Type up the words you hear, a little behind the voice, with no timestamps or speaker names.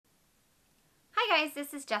guys,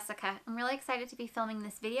 this is Jessica. I'm really excited to be filming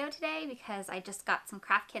this video today because I just got some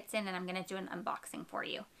craft kits in and I'm going to do an unboxing for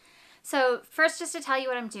you. So first, just to tell you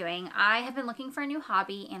what I'm doing, I have been looking for a new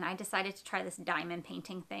hobby and I decided to try this diamond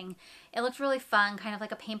painting thing. It looked really fun, kind of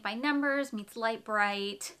like a paint by numbers meets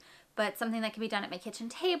Lite-Brite, but something that can be done at my kitchen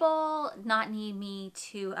table, not need me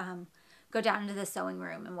to go down into the sewing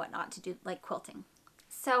room and whatnot to do like quilting.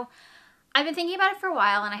 So I've been thinking about it for a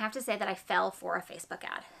while, and I have to say that I fell for a Facebook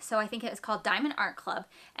ad. So I think it was called Diamond Art Club,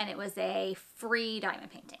 and it was a free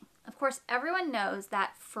diamond painting. Of course, everyone knows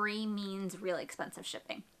that free means really expensive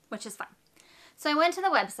shipping, which is fine. So I went to the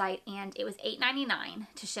website, and it was $8.99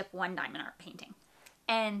 to ship one diamond art painting.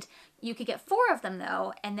 And you could get 4 of them,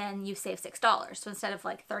 though, and then you save $6. So instead of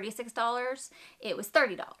like $36, it was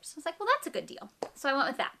 $30. I was like, well, that's a good deal. So I went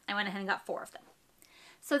with that. I went ahead and got 4 of them.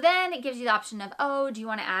 So then it gives you the option of, oh, do you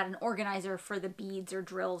want to add an organizer for the beads or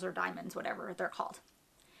drills or diamonds, whatever they're called.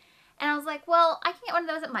 And I was like, well, I can get one of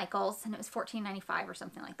those at Michael's, and it was $14.95 or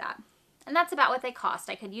something like that. And that's about what they cost.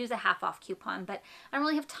 I could use a half-off coupon, but I don't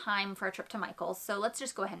really have time for a trip to Michael's, so let's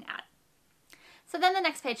just go ahead and add it. So then the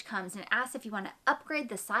next page comes and it asks if you want to upgrade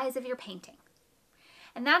the size of your painting.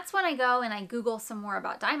 And that's when I go and I Google some more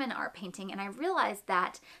about diamond art painting, and I realized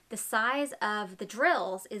that the size of the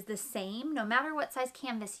drills is the same no matter what size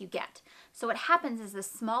canvas you get. So what happens is the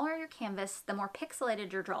smaller your canvas, the more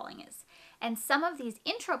pixelated your drawing is. And some of these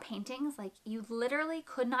intro paintings, like, you literally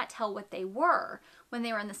could not tell what they were when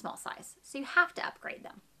they were in the small size. So you have to upgrade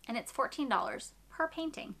them. And it's $14 per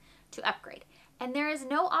painting to upgrade. And there is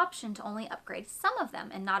no option to only upgrade some of them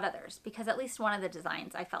and not others, because at least one of the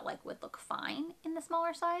designs I felt like would look fine in the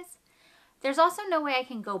smaller size. There's also no way I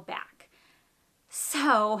can go back.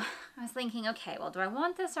 So I was thinking, okay, well, do I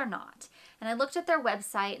want this or not? And I looked at their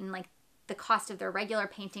website, and like the cost of their regular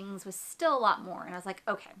paintings was still a lot more. And I was like,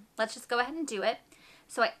 okay, let's just go ahead and do it.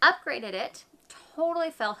 So I upgraded it, totally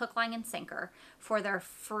fell hook, line, and sinker for their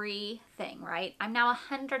free thing, right? I'm now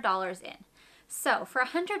 $100 in. So for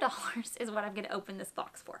 $100 is what I'm going to open this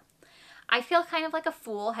box for. I feel kind of like a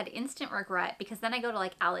fool, had instant regret, because then I go to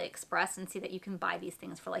like AliExpress and see that you can buy these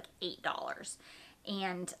things for like $8.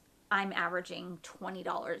 And I'm averaging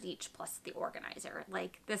 $20 each plus the organizer.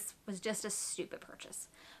 Like, this was just a stupid purchase.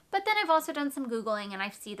 But then I've also done some Googling and I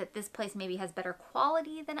see that this place maybe has better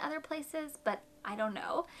quality than other places, but I don't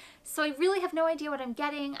know. So I really have no idea what I'm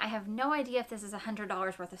getting. I have no idea if this is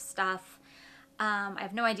 $100 worth of stuff. I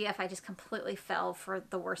have no idea if I just completely fell for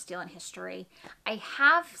the worst deal in history. I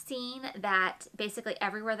have seen that basically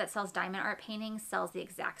everywhere that sells diamond art paintings sells the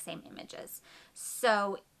exact same images.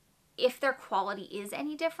 So if their quality is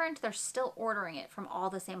any different, they're still ordering it from all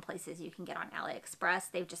the same places you can get on AliExpress.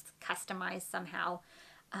 They've just customized somehow.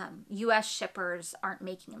 US shippers aren't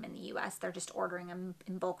making them in the US. They're just ordering them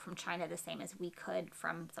in bulk from China, the same as we could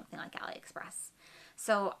from something like AliExpress.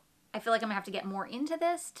 So I feel like I'm going to have to get more into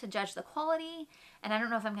this to judge the quality, and I don't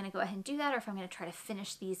know if I'm going to go ahead and do that or if I'm going to try to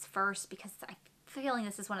finish these first, because I'm feeling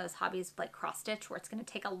this is one of those hobbies like cross stitch where it's going to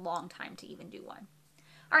take a long time to even do one.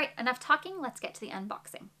 All right, enough talking. Let's get to the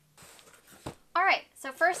unboxing. All right,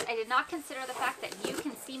 so first, I did not consider the fact that you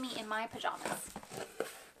can see me in my pajamas.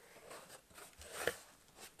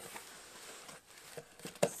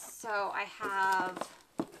 So I have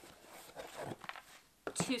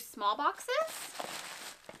 2 small boxes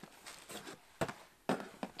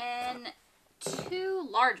and 2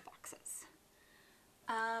 large boxes.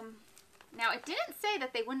 Now, it didn't say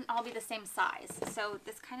that they wouldn't all be the same size, so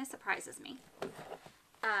this kind of surprises me.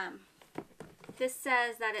 This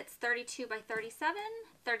says that it's 32 by 37,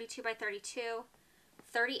 32 by 32,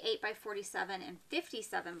 38 by 47, and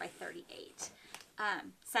 57 by 38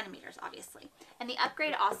 centimeters, obviously. And the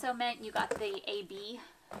upgrade also meant you got the AB,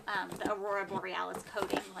 the Aurora Borealis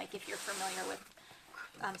coating, like if you're familiar with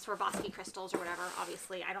Swarovski crystals or whatever.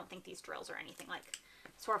 Obviously, I don't think these drills are anything like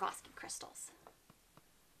Swarovski crystals.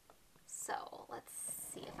 So let's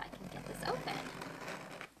see if I can get this open.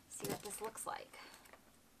 See what this looks like.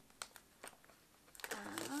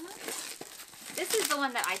 This is the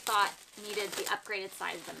one that I thought needed the upgraded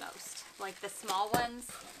size the most. Like the small ones,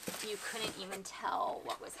 you couldn't even tell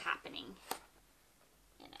what was happening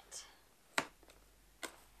in it.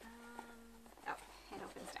 Oh, it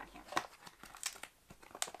opens down here.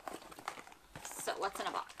 So what's in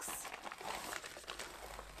a box?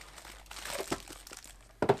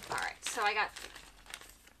 Alright, so I got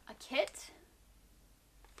a kit,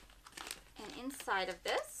 and inside of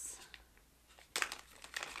this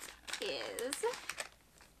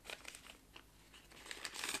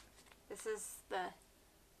is the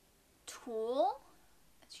tool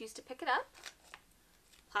that's used to pick it up,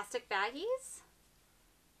 plastic baggies,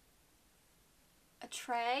 a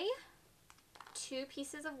tray, 2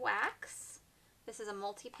 pieces of wax. This is a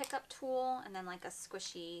multi-pickup tool and then like a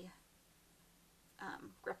squishy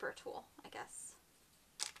gripper tool, I guess.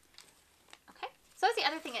 Okay, so that's the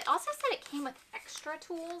other thing. It also said it came with extra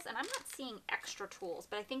tools, and I'm not seeing extra tools,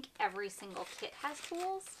 but I think every single kit has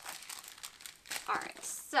tools. All right,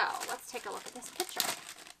 so let's take a look at this picture.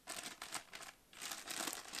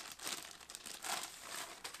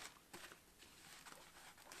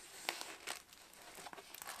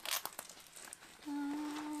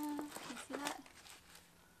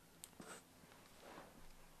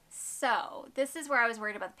 So this is where I was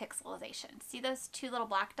worried about the pixelization. See those 2 little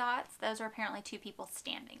black dots? Those are apparently 2 people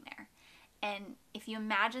standing there. And if you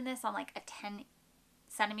imagine this on like a 10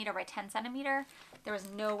 centimeter by 10 centimeter, there was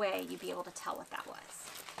no way you'd be able to tell what that was.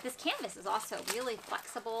 This canvas is also really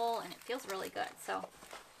flexible and it feels really good. So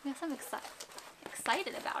I guess I'm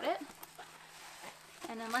excited about it.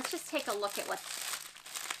 And then let's just take a look at what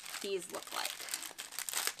these look like.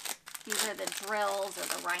 These are the drills or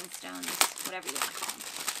the rhinestones, whatever you want to call them.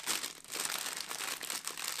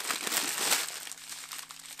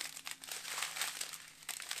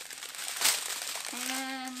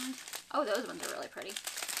 And, oh, those ones are really pretty.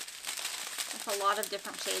 That's a lot of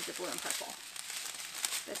different shades of blue and purple.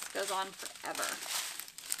 This goes on forever.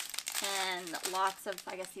 And lots of,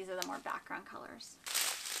 I guess these are the more background colors.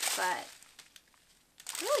 But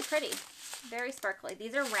really pretty. Very sparkly.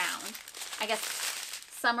 These are round. I guess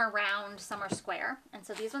some are round, some are square. And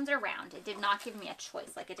so these ones are round. It did not give me a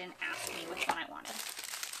choice. Like, it didn't ask me which one I wanted.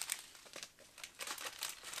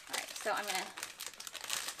 All right, so I'm going to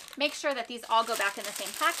make sure that these all go back in the same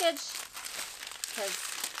package, because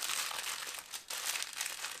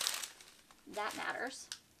that matters.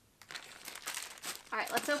 All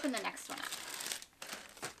right, let's open the next one up.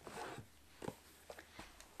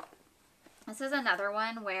 This is another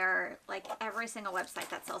one where like every single website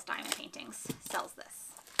that sells diamond paintings sells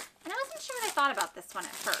this. And I wasn't sure what I thought about this one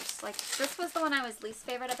at first. Like, this was the one I was least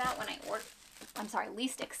favorite about when I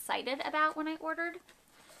least excited about when I ordered.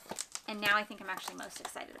 And now I think I'm actually most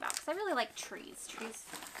excited about, because I really like trees.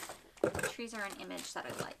 Trees are an image that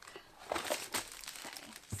I like.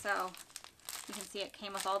 Okay, so you can see it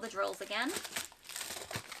came with all the drills again.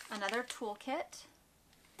 Another toolkit.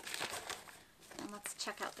 And let's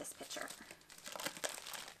check out this picture.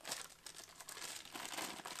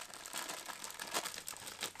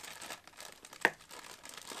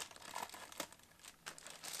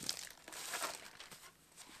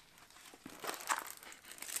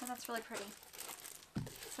 So that's really pretty.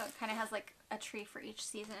 So it kind of has like a tree for each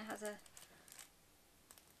season. It has a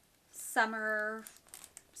summer,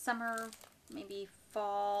 maybe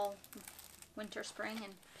fall, winter, spring,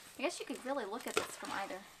 and I guess you could really look at this from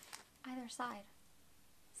either side.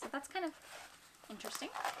 So that's kind of interesting.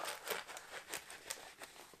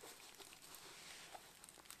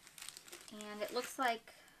 And it looks like,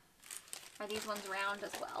 are these ones round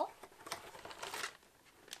as well?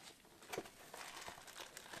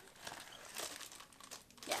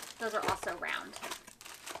 Yeah, those are also round.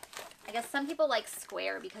 I guess some people like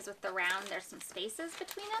square because with the round there's some spaces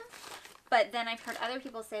between them. But then I've heard other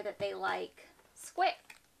people say that they like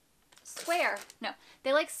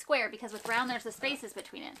they like square because with round there's the spaces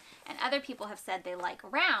between it. And other people have said they like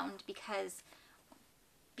round because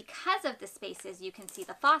of the spaces you can see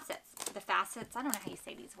the facets, I don't know how you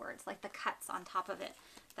say these words, like the cuts on top of it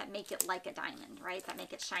that make it like a diamond, right? That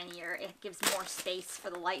make it shinier. It gives more space for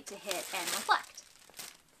the light to hit and reflect.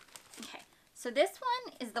 Okay, so this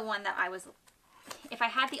one is the one that if I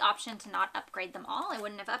had the option to not upgrade them all, I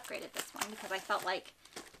wouldn't have upgraded this one because I felt like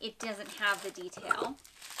it doesn't have the detail.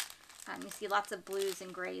 You see lots of blues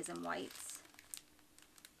and grays and whites.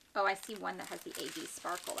 Oh, I see one that has the AB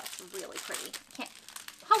sparkle. That's really pretty.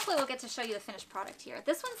 Hopefully we'll get to show you the finished product here.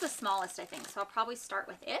 This one's the smallest, I think, so I'll probably start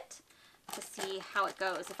with it to see how it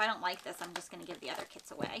goes. If I don't like this, I'm just going to give the other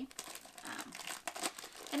kits away.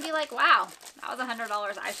 And be like, wow, that was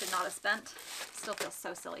 $100 I should not have spent. Still feel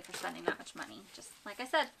so silly for spending that much money. Just like I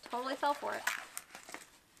said, totally fell for it.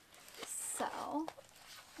 So,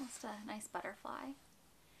 just a nice butterfly.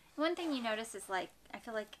 One thing you notice is like, I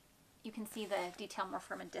feel like you can see the detail more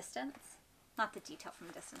from a distance. Not the detail from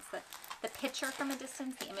a distance, the picture from a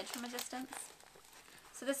distance, the image from a distance.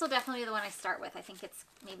 So this will definitely be the one I start with. I think it's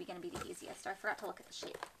maybe going to be the easiest. I forgot to look at the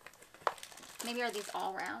shape. Maybe are these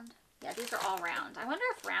all round? Yeah, these are all round. I wonder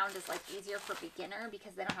if round is like easier for beginner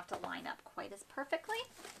because they don't have to line up quite as perfectly.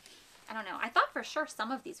 I don't know. I thought for sure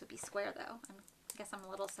some of these would be square though. I guess I'm a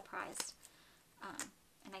little surprised.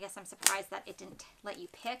 And I guess I'm surprised that it didn't let you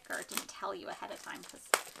pick or it didn't tell you ahead of time because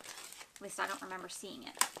at least I don't remember seeing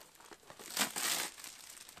it.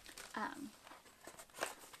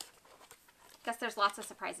 guess there's lots of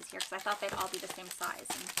surprises here because I thought they'd all be the same size.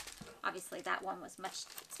 And obviously that one was much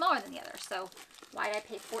smaller than the other. So why did I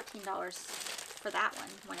pay $14 for that one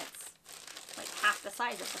when it's like half the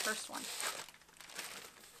size of the first one?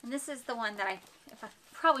 And this is the one that I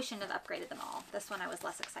probably shouldn't have upgraded them all. This one I was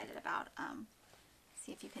less excited about.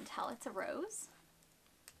 See if you can tell, it's a rose.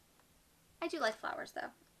 I do like flowers though.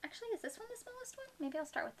 Actually, is this one the smallest one? Maybe I'll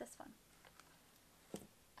start with this one.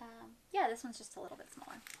 Yeah, this one's just a little bit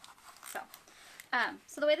smaller.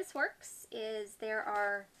 So the way this works is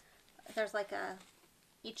there's like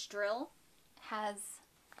each drill has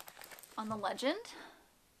on the legend,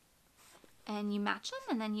 and you match them,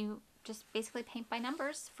 and then you just basically paint by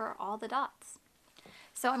numbers for all the dots.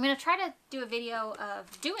 So I'm going to try to do a video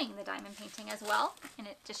of doing the diamond painting as well, in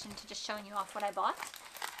addition to just showing you off what I bought.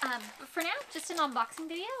 But for now, just an unboxing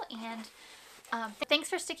video, and thanks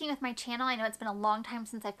for sticking with my channel. I know it's been a long time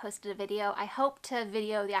since I posted a video. I hope to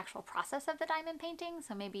video the actual process of the diamond painting,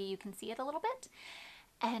 so maybe you can see it a little bit.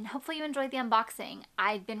 And hopefully you enjoyed the unboxing.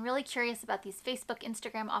 I've been really curious about these Facebook,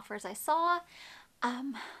 Instagram offers I saw.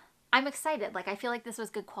 I'm excited. Like, I feel like this was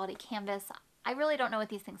good quality canvas. I really don't know what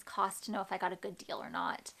these things cost to know if I got a good deal or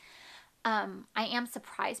not. I am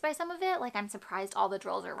surprised by some of it. Like, I'm surprised all the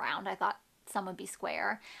drills are round. I thought some would be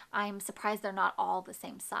square. I'm surprised they're not all the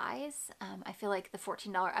same size. I feel like the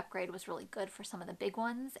 $14 upgrade was really good for some of the big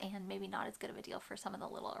ones and maybe not as good of a deal for some of the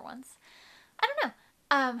littler ones. I don't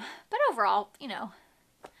know. But overall, you know,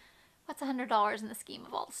 what's $100 in the scheme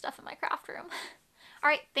of all the stuff in my craft room? All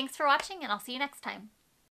right, thanks for watching, and I'll see you next time.